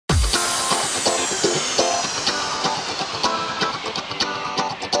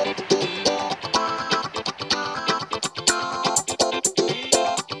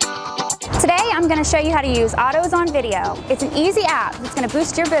going to show you how to use AutosOnVideo. It's an easy app that's going to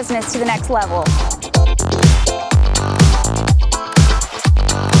boost your business to the next level.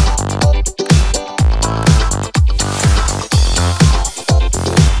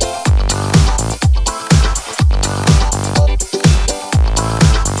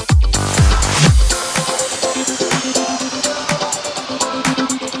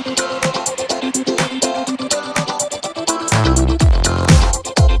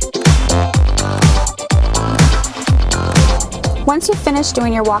 Once you've finished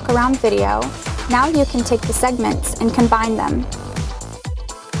doing your walk-around video, now you can take the segments and combine them.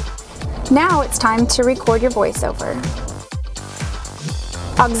 Now it's time to record your voiceover.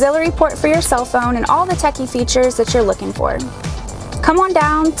 Auxiliary port for your cell phone and all the techie features that you're looking for. Come on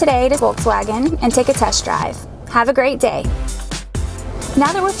down today to Volkswagen and take a test drive. Have a great day.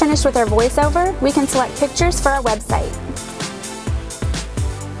 Now that we're finished with our voiceover, we can select pictures for our website.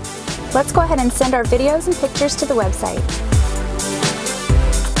 Let's go ahead and send our videos and pictures to the website.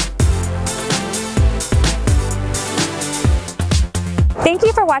 Thank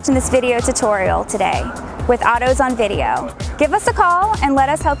you for watching this video tutorial today with AutosOnVideo. Give us a call and let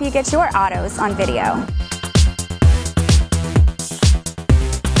us help you get your autos on video.